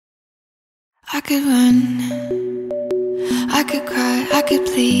I could run, I could cry, I could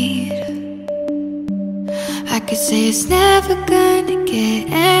plead. I could say it's never gonna get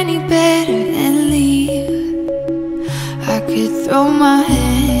any better and leave. I could throw my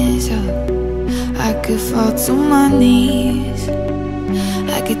hands up, I could fall to my knees.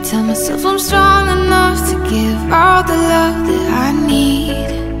 I could tell myself I'm strong enough to give all the love that I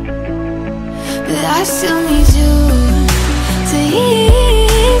need. But I still need you to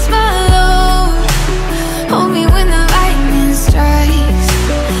ease my load. Hold me when the lightning strikes.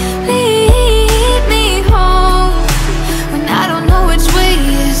 Lead me home when I don't know which way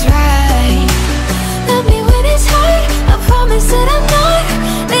is right. Love me when it's hard, I promise that I'm not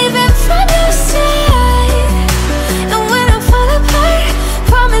leaving from your side. And when I fall apart,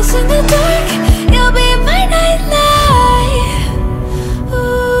 promise in the dark you'll be my nightlight.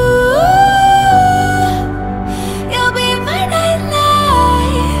 Ooh, you'll be my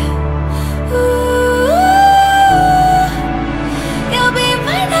nightlight. Ooh, you'll be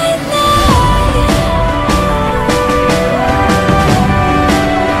my nightlight.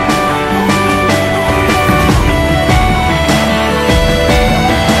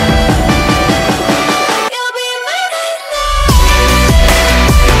 You'll be my nightlight.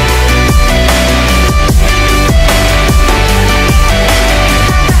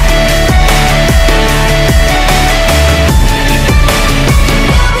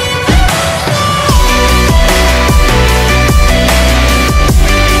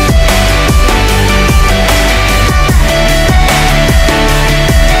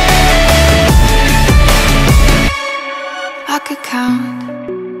 I could count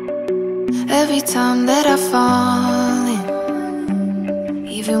every time that I fall in.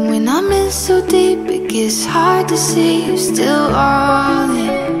 Even when I'm in so deep, it gets hard to see you're still all in.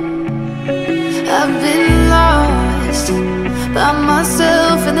 I've been lost by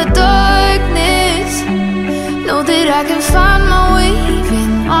myself in the darkness. Know that I can find my way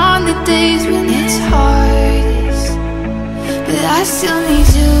even on the days when it's hardest. But I still need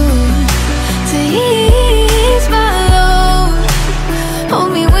you to ease my load. Hold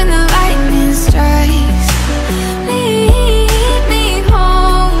me when the lightning strikes. Lead me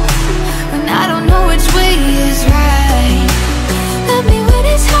home when I don't know which way is right. Love me when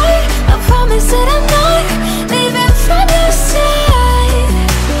it's hard, I promise that I'm not leaving from your side.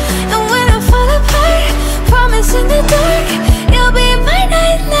 And when I fall apart, promise in the dark you'll be my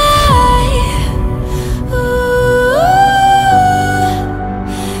nightlight. Ooh,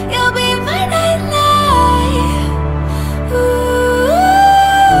 you'll be my nightlight. Ooh,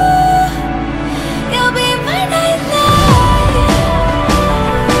 you'll be my nightlight.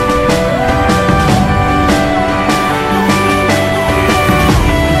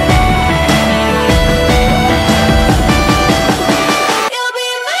 You'll be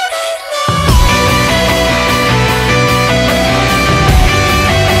my nightlight.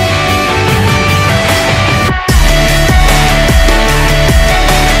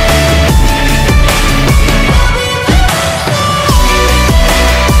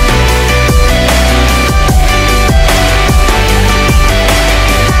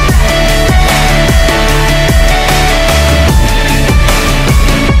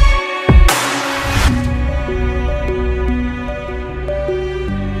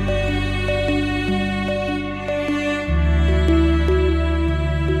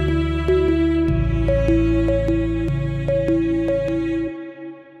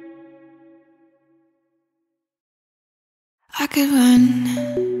 I could run,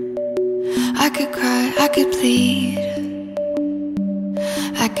 I could cry, I could plead.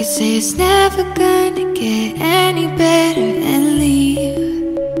 I could say it's never gonna get any better and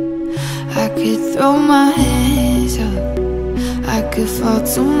leave. I could throw my hands up, I could fall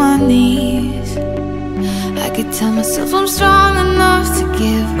to my knees. I could tell myself I'm strong enough to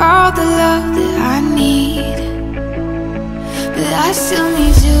give all the love that I need. But I still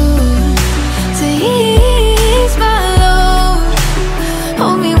need you to ease my load.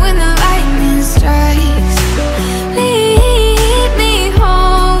 Hold me when the lightning strikes. Lead me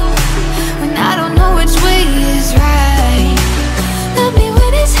home when I don't know which way is right. Love me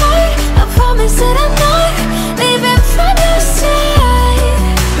when it's hard, I promise that I'm not leaving from your side.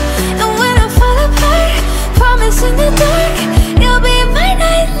 And when I fall apart, promise in the dark you'll be my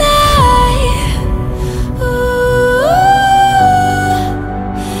nightlight. Ooh,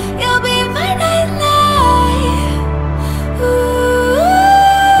 you'll be my nightlight.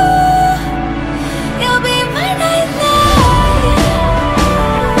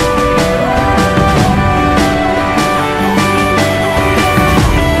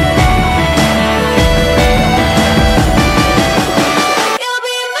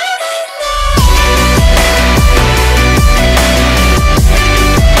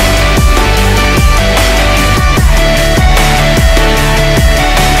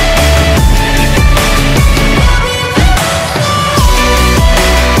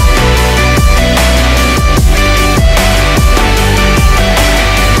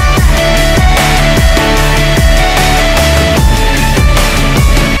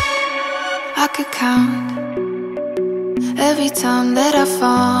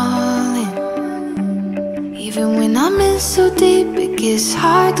 falling. Even when I'm in so deep, it gets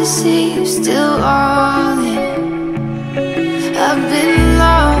hard to see you still all in. I've been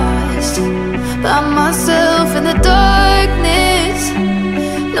lost by myself in the darkness.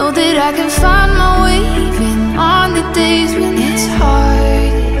 Know that I can find my way even on the days when it's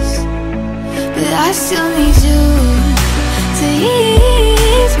hardest. But I still need you to hear